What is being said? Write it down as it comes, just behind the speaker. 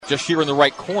just here in the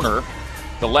right corner.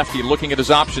 The lefty looking at his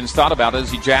options, thought about it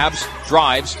as he jabs,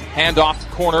 drives, hand off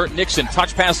corner. Nixon,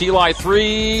 touch pass, Eli,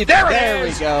 three. There it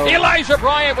is! We go. Elijah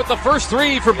Bryant with the first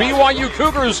three for BYU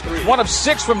Cougars. 1 of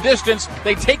 6 from distance.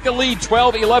 They take the lead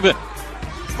 12-11.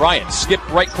 Bryant skipped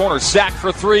right corner, Zach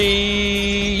for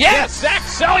three. Yes! Zach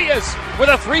Sellius with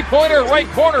a three-pointer right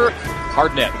corner.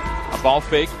 Hard net. A ball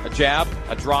fake, a jab,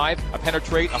 a drive, a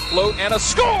penetrate, a float, and a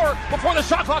score before the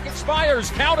shot clock expires.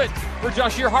 Count it for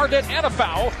Jahshire Hardnett and a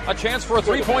foul. A chance for a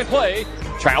three-point play.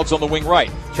 Childs on the wing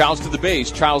right. Childs to the base.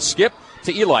 Childs skip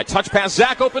to Eli. Touch pass,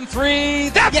 Zach open three.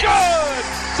 That's good!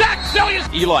 Zach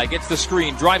Sellius. Eli gets the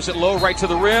screen, drives it low right to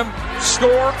the rim.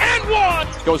 Score and one!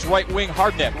 Goes right wing,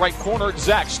 Hardnett. Right corner,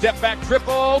 Zach. Step back,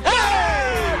 triple.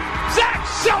 Hey! Zach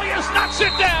Sellius knocks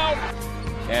it down!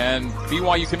 And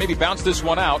BYU can maybe bounce this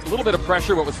one out. A little bit of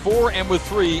pressure, but with 4 and with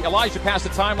 3. Elijah passed the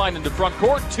timeline into front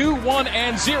court. 2, 1,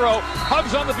 and 0.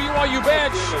 Hugs on the BYU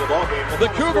bench. The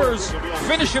Cougars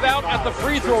finish it out at the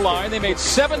free throw line. They made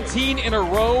 17 in a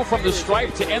row from the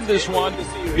stripe to end this one.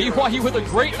 BYU with a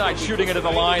great night shooting it at the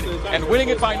line and winning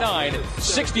it by 9,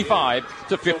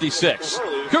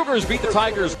 65-56. Cougars beat the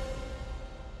Tigers.